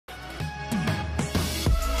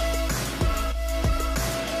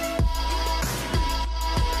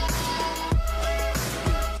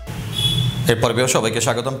এই পর্বেও সবাইকে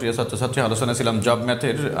স্বাগতম প্রিয় ছাত্রছাত্রী। আলোচনা ছিলাম জব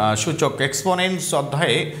ম্যাথের সূচক এক্সপোনেন্টস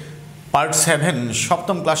অধ্যায়ে পার্ট 7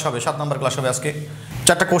 সপ্তম ক্লাস হবে, 7 নম্বর ক্লাস হবে। আজকে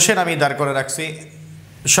 4টা কোশ্চেন আমি দাঁড় করে রাখছি,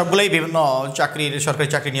 সবগুলোই বিভিন্ন চাকরির সরকারি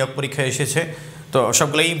চাকরি নিয়োগ পরীক্ষায় এসেছে, তো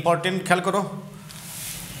সবগুলোই ইম্পর্টেন্ট, খেয়াল করো।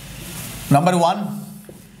 নাম্বার 1,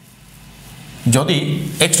 যদি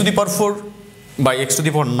x to the power 4 by x to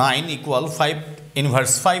the power 9 equal 5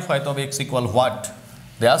 inverse 5 হয়, তবে x ইকুয়াল হোয়াট?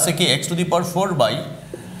 দেয়া আছে কি x to the power 4 by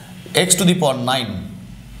x to the power 9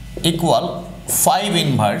 equal 5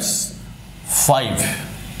 inverse 5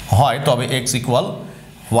 হয়, তবে x equal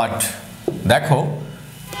what? দেখো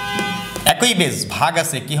একই বেজ, ভাগ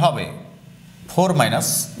আছে, কি হবে? 4 minus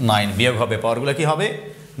 9 বিয়োগ হবে, পাওয়ারগুলো কি হবে?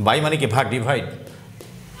 বাই মানে কি ভাগ, ডিভাইড,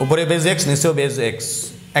 উপরে বেজ x নিচেও বেজ x,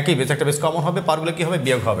 একই বেজ, একটা বেজ কমন হবে, পাওয়ারগুলো কি হবে?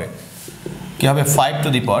 বিয়োগ হবে, কি হবে? 5 to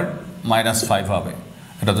the power minus 5 হবে।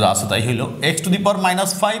 এটা তো আছে, তাই হইল x to the power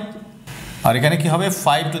minus 5, আর এখানে কি হবে?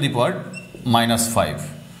 5 টু দি পাওয়ার মাইনাস 5।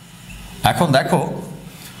 এখন দেখো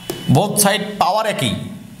বোথ সাইড পাওয়ার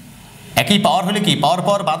একই পাওয়ার হলে কি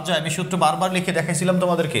পাওয়ার বাদ যায়? আমি সূত্র বারবার লিখে দেখাইছিলাম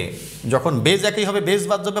তোমাদেরকে, যখন বেজ একই হবে বেজ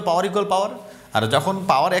বাদ যাবে, পাওয়ার ইকুয়াল পাওয়ার, আর যখন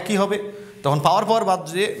পাওয়ার একই হবে তখন পাওয়ার বাদ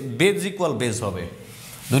দিয়ে বেজ ইকুয়াল বেজ হবে।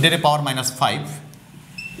 দুইটারে পাওয়ার মাইনাস 5,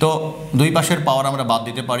 তো দুই পাশের পাওয়ার আমরা বাদ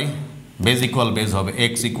দিতে পারি, বেজ ইকুয়াল বেজ হবে,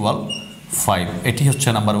 এক্স ইকুয়াল 5। এটি হচ্ছে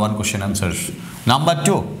নাম্বার 1 কোশ্চেন অ্যান্সার। নাম্বার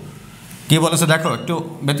 2 কি বলেছে দেখো, একটু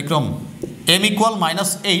ব্যতিক্রম। m equal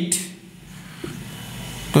minus 8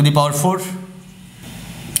 to the পাওয়ার 4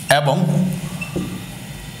 এবং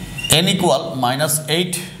n equal minus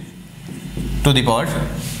 8 to the পাওয়ার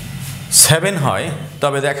 7 হয়,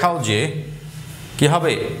 তবে দেখাও যে কি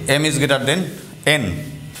হবে? m is greater than n।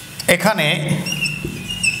 এখানে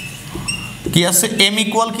কি আছে? m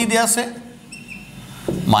ইকুয়াল কি দেওয়া আছে?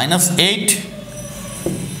 Minus 8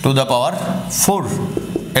 to the power 4।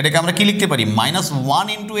 এটাকে আমরা কি লিখতে পারি? মাইনাস 1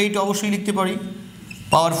 ইন্টু 8 অবশ্যই লিখতে পারি,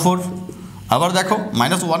 পাওয়ার 4। আবার দেখো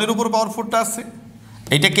মাইনাস 1-এর উপর পাওয়ার 4টা আছে,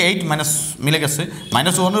 এইটাকে 8 মাইনাস মিলে গেছে,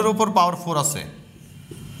 মাইনাস 1-এর উপর পাওয়ার 4 আছে,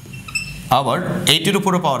 আবার 8-এর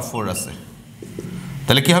উপরে পাওয়ার 4 আছে,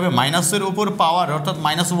 তাহলে কি হবে? মাইনাসের উপর পাওয়ার, অর্থাৎ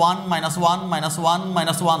মাইনাস 1 মাইনাস 1 মাইনাস 1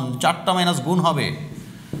 মাইনাস 1, 4টা মাইনাস গুণ হবে,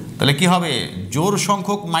 তাহলে কি হবে? জোড়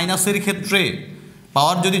সংখ্যক মাইনাসের ক্ষেত্রে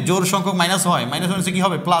পাওয়ার যদি জোড় সংখ্যক মাইনাস হয়, মাইনাস মাইনাসে কি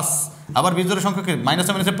হবে? প্লাস। আবার বিজোড় সংখ্যকে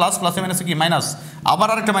মাইনাসে মাইনাসে প্লাস, প্লাসে মাইনাসে কি? মাইনাস। আবার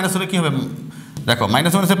আরেকটা মাইনাস হলে কি হবে? দেখো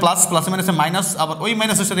মাইনাসে মাইনাসে প্লাস, প্লাসে মাইনাসে মাইনাস, আবার ওই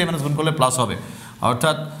মাইনাসের সাথে মাইনাস গুণ করলে প্লাস হবে।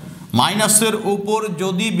 অর্থাৎ মাইনাসের উপর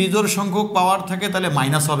যদি বিজোড় সংখ্যক পাওয়ার থাকে তাহলে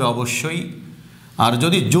মাইনাস হবে অবশ্যই, আর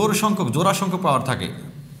যদি জোড় সংখ্যক পাওয়ার থাকে,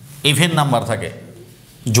 ইভেন নাম্বার থাকে,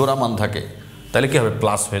 জোড়া মান থাকে, তাহলে কি হবে?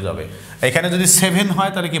 প্লাস হয়ে যাবে। এখানে যদি 7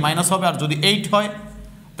 হয় তাহলে কি মাইনাস হবে, আর যদি 8 হয়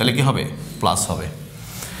তাহলে কি হবে? প্লাস হবে।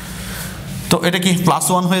 তো এটা কি প্লাস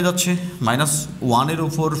 1 হয়ে যাচ্ছে, মাইনাস 1-এর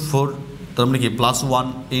উপর 4, তার মানে কি plus 1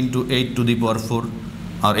 into 8 to the power 4,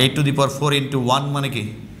 R 8 to the power 4 into 1 মানে কি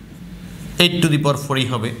 8 টু দি পাওয়ার 4ই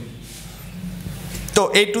হবে। তো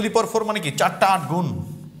 8 টু দি পাওয়ার 4 মানে কি 4টা 8 গুণ,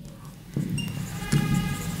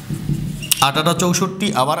 8টা 64,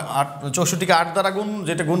 আবার 64কে 8 দ্বারা গুণ,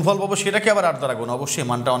 যেটা গুণফল পাবো সেটাকে আবার 8 দ্বারা গুণ, অবশ্যই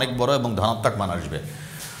মানটা অনেক বড় এবং ধনাত্মক মান আসবে।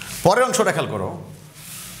 পরের অংশটা খেয়াল করো,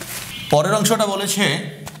 পরের অংশটা বলেছে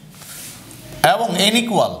এবং n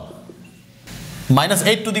equal minus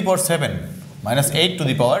 8 to the power 7, minus 8 to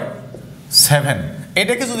the পাওয়ার 7।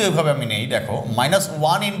 এটাকে যদি ওইভাবে আমি নেই, দেখো মাইনাস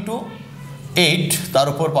 1 ইন্টু 8, তার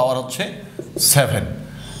উপর পাওয়ার হচ্ছে 7,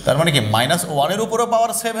 তার মানে কি মাইনাস 1-এর উপরও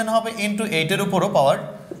পাওয়ার 7 হবে, ইন্টু 8-এর উপরও পাওয়ার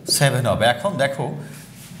 7 হবে। এখন দেখো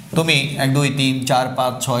তুমি 1 2 3 4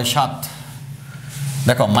 5 6 7,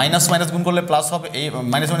 দেখো মাইনাস মাইনাস গুণ করলে প্লাস হবে, এই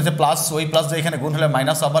মাইনাস মাইনাসে প্লাস, ওই প্লাস দিয়ে এখানে গুণ হলে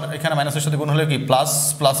মাইনাস, আবার এখানে মাইনাসের সাথে গুণ হলে কি প্লাস,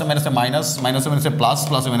 প্লাসে মাইনাসে মাইনাস, মাইনাসে মাইনাসে প্লাস,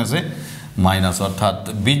 প্লাসে মাইনাসে মাইনাস। অর্থাৎ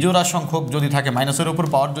বিজোড়া সংখ্যক যদি থাকে, মাইনাসের উপর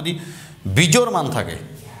পাওয়ার যদি বিজোড় মান থাকে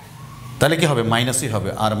তাহলে কি হবে? মাইনাসই হবে,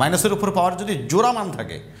 আর মাইনাসের উপর পাওয়ার যদি জোড়া মান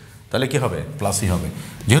থাকে তাহলে কি হবে? প্লাসই হবে।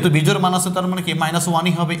 যেহেতু বিজোড় মান আছে তার মানে কি মাইনাস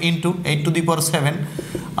 1ই হবে into 8 to the power 7,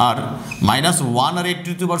 R minus 1 R 8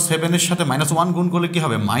 to the পাওয়ার 7-এর সাথে মাইনাস 1 গুণ করলে কি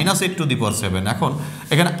হবে? মাইনাস 8 টু দি পাওয়ার 7। এখন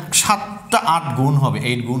এখানে 7টা 8 গুণ হবে,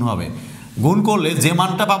 8 গুণ হবে, গুণ করলে যে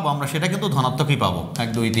মানটা পাবো আমরা সেটা কিন্তু ধনাত্মকই পাবো, 1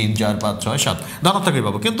 2 3 4 5 6 7 ধনাত্মকই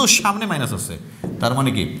পাবো, কিন্তু সামনে মাইনাস আছে, তার মানে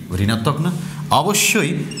কি ঋণাত্মক না?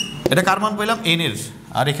 অবশ্যই এটা কার মান পেলাম? n এর,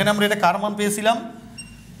 আর এখানে আমরা এটা কার মান পেয়েছিলাম?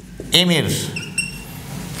 m এর।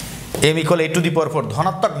 m ইকুয়াল 8 টু দি পাওয়ার 4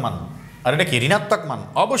 ধনাত্মক মান, আর এটা কি ঋণাত্মক মান,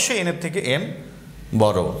 অবশ্যই n এর থেকে m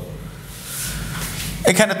বড়।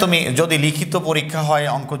 এখানে তুমি যদি লিখিত পরীক্ষা হয়,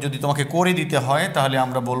 অঙ্ক যদি তোমাকে করে দিতে হয়, তাহলে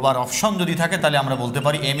আমরা বলবো, আর অপশন যদি থাকে তাহলে আমরা বলতে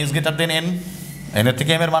পারি m is greater than n, n এর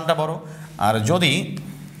থেকে m এর মানটা বড়। আর যদি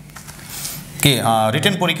কি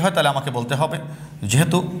রিটেন পরীক্ষা হয় তাহলে আমাকে বলতে হবে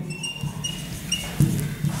যেহেতু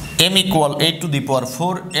m ইকুয়াল 8 টু দি পাওয়ার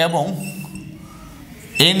 4 এবং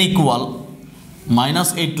n ইকুয়াল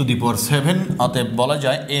 -8 টু দি পাওয়ার 7, অতএব বলা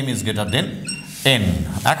যায় m is greater than n।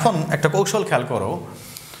 এখন একটা কৌশল খেয়াল করো,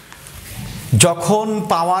 যখন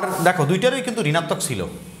পাওয়ার দেখো দুইটারই কিন্তু ঋণাত্মক ছিল,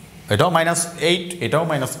 এটাও -8 এটাও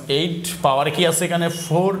 -8, পাওয়ারে কি আছে এখানে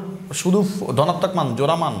 4, শুধু ধনাত্মক মান,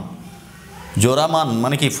 জোড়া মান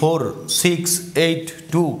মানে কি 4 6 8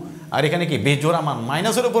 2, আর এখানে কি বেজোড়া মান,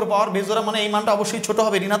 মাইনাসের উপর পাওয়ার বেজোড়া মানে এই মানটা অবশ্যই ছোট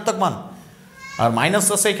হবে, ঋণাত্মক মান। আর মাইনাস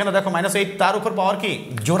আছে এখানে দেখো -8, তার উপর পাওয়ার কি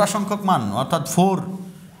জোড়া সংখ্যক মান অর্থাৎ 4,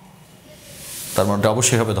 তার মানে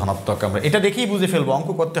অবশ্যই হবে ধনাত্মক। আমরা এটা দেখেই বুঝে ফেলবো, অঙ্ক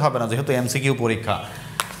করতে হবে না যেহেতু এমসিকিউ পরীক্ষা।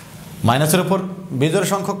 মাইনাসের উপর বেজোড়া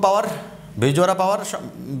সংখ্যক পাওয়ার,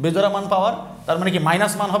 বেজোড়া মান পাওয়ার, তার মানে কি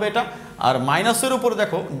মাইনাস মান হবে এটা, আর মাইনাসের উপর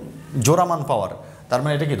দেখো জোড়া মান পাওয়ার, তার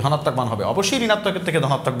মানে এটা কি ধনাত্মক মান হবে, অবশ্যই ঋণাত্মকের থেকে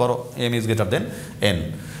ধনাত্মক বড়, m is greater than n।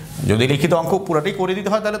 যদি লিখিত অঙ্ক পুরাটাই করে দিতে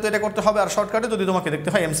হয় তাহলে তো এটা করতে হবে, আর শর্টকাটে যদি তোমাকে দেখতে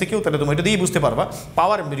হয় এমসিকিউ তাহলে তুমি এটা দিয়েই বুঝতে পারবা।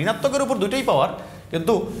 পাওয়ার ঋণাত্মকের উপর দুটোই পাওয়ার,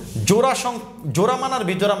 কিন্তু জোড়া মান আর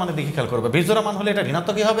বিজোড়া মানে দেখে খেয়াল করবে, বিজোড়া মান হলে এটা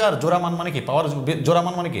ঋণাত্মকই হবে, আর জোড়া মান মানে কি পাওয়ার জোড়া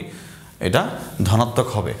মান মানে কি এটা ধনাত্মক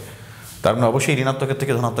হবে, তার মানে অবশ্যই ঋণাত্মকের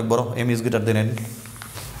থেকে ধনাত্মক বড়, m is greater than n।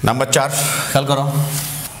 Number 4 খেয়াল করো,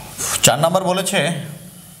 4 নাম্বার বলেছে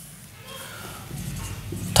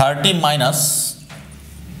 30 minus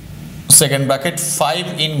second bracket 5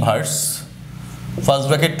 inverse first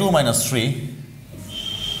bracket 2 minus 3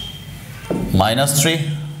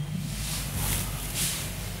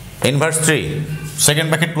 inverse 3 second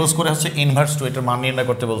bracket close করে হচ্ছে ইনভার্স 2, এটার মান নির্ণয়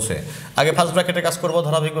করতে বলছে। আগে ফার্স্ট ব্র্যাকেটে কাজ করবো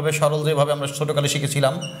ধারাবাহিকভাবে, সরল যেভাবে আমরা ছোটকালে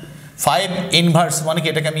শিখেছিলাম। 5 ইনভার্স মানে কি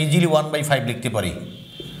এটাকে আমি ইজিলি 1/5 লিখতে পারি,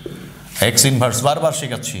 x ইনভার্স বারবার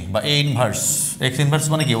শেখাচ্ছি, বা a ইনভার্স, x ইনভার্স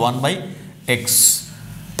মানে কি 1/x,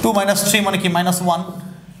 2 মাইনাস 3 মানে কি -1,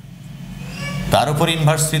 তার উপর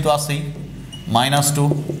ইনভার্স 3 তো আছেই, -2,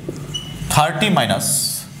 30 মাইনাস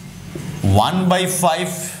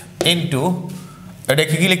 1/5 ইন্টু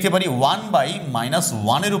এটাকে কি লিখতে পারি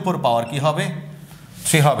 1/-1 এর উপর পাওয়ার কি হবে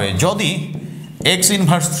 3 হবে। যদি x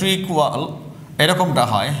ইনভার্স 3 ইকুয়াল এরকমটা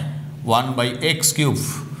হয় 1/x কিউব,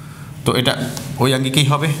 তো এটা ওই অঙ্কে কি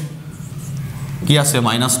হবে, কি আছে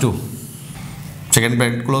 -2, সেকেন্ড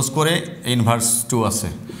ব্র্যাকেট ক্লোজ করে ইনভার্স 2 আছে,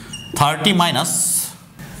 30 মাইনাস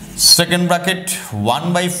সেকেন্ড ব্র্যাকেট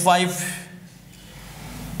 1/5,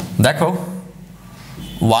 দেখো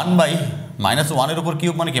 1/-1 এর উপর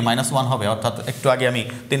কিউব মানে কি -1 হবে, অর্থাৎ একটু আগে আমি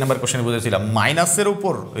 3 নম্বর কোশ্চেনে বুঝেছিলাম মাইনাসের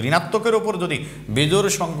উপর ঋণাত্মকের উপর যদি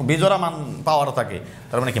বেজোড়া মান পাওয়ার থাকে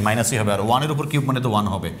তার মানে কি মাইনাসই হবে, আর 1 এর উপর কিউব মানে তো 1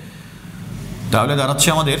 হবে। তাহলে দাঁড়াচ্ছে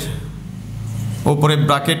আমাদের উপরে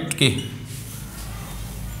ব্র্যাকেট কি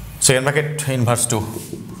সেকেন্ড ব্র্যাকেট ইনভার্স 2,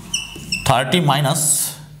 30 মাইনাস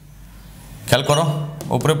খেয়াল করো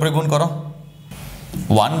উপরে উপরে গুণ করো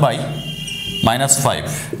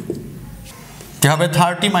 1/-5 কি হবে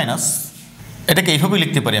 30 মাইনাস, এটাকে এইভাবে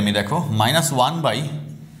লিখতে পারি আমি, দেখো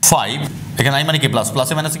 -1/5, এখানে আই মানে কি প্লাস,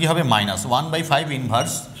 প্লাসে মাইনাসে কি হবে -1/5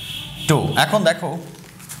 ইনভার্স 2। এখন দেখো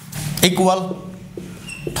ইকুয়াল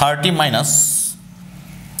 30 মাইনাস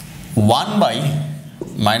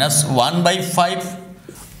 1/-1/5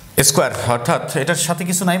 স্কোয়ার, অর্থাৎ এটার সাথে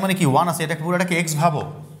কিছু নাই মানে কি 1 আছে, এটাকে পুরোটাকে x ভাবো,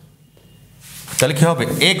 তাহলে কি হবে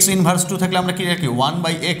x ইনভার্স 2 থাকলে আমরা কি লিখি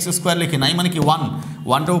 1/x স্কোয়ার লিখি, নাই মানে কি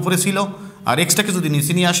 1টা উপরে ছিল, আর এক্সটাকে যদি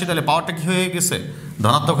নিচে নিয়ে আসে তাহলে পাওয়ারটা কি হয়ে গেছে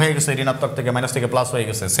ধনাত্মক হয়ে গেছে, ঋণাত্মক থেকে মাইনাস থেকে প্লাস হয়ে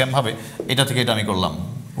গেছে। সেমভাবে এটা থেকে এটা আমি করলাম,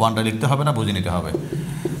 1টা লিখতে হবে না, বুঝে নিতে হবে।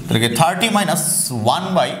 তাহলে কি 30 মাইনাস 1/,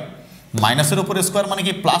 মাইনাসের উপর স্কোয়ার মানে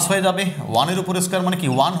কি প্লাস হয়ে যাবে, 1 এর উপর স্কোয়ার মানে কি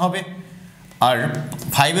 1 হবে, আর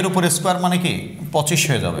 5 এর উপর স্কোয়ার মানে কি 25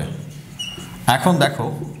 হয়ে যাবে। এখন দেখো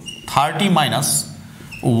 30 মাইনাস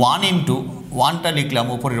 1 ইন্টু 1টা লিখলাম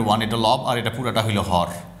উপরের 1, এটা লব আর এটা পুরোটা হইল হর,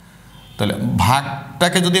 তাহলে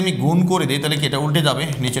ভাগটাকে যদি আমি গুণ করে দিই তাহলে কি এটা উল্টে যাবে,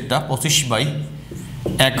 নিচেরটা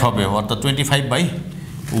 25/1 হবে, অর্থাৎ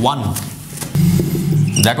 25/1।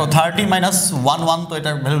 দেখো 30 মাইনাস 1 তো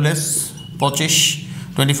এটা ভ্যালুলেস,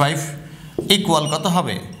 25 ইকুয়াল কত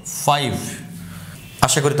হবে 5।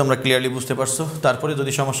 আশা করি তোমরা ক্লিয়ারলি বুঝতে পারছো। তারপরে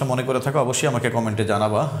যদি সমস্যা মনে করে থাকো অবশ্যই আমাকে কমেন্টে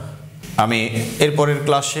জানাবা। আমি এরপরের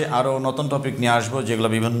ক্লাসে আরও নতুন টপিক নিয়ে আসবো, যেগুলো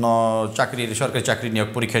বিভিন্ন সরকারি চাকরি নিয়োগ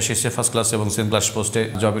পরীক্ষা এসেছে, ফার্স্ট ক্লাস এবং সেকেন্ড ক্লাস পোস্টে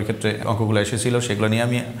জবের ক্ষেত্রে অঙ্কগুলো এসেছিলো, সেগুলো নিয়ে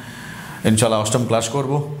আমি ইনশাআল্লাহ 8ম ক্লাস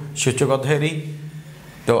করবো সূচক অধ্যায়েরই।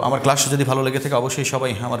 তো আমার ক্লাস যদি ভালো লেগে থাকে অবশ্যই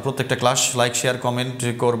সবাই আমার প্রত্যেকটা ক্লাস লাইক শেয়ার কমেন্ট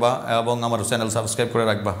করবা এবং আমার চ্যানেল সাবস্ক্রাইব করে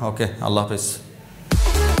রাখবা। ওকে, আল্লাহ হাফেজ।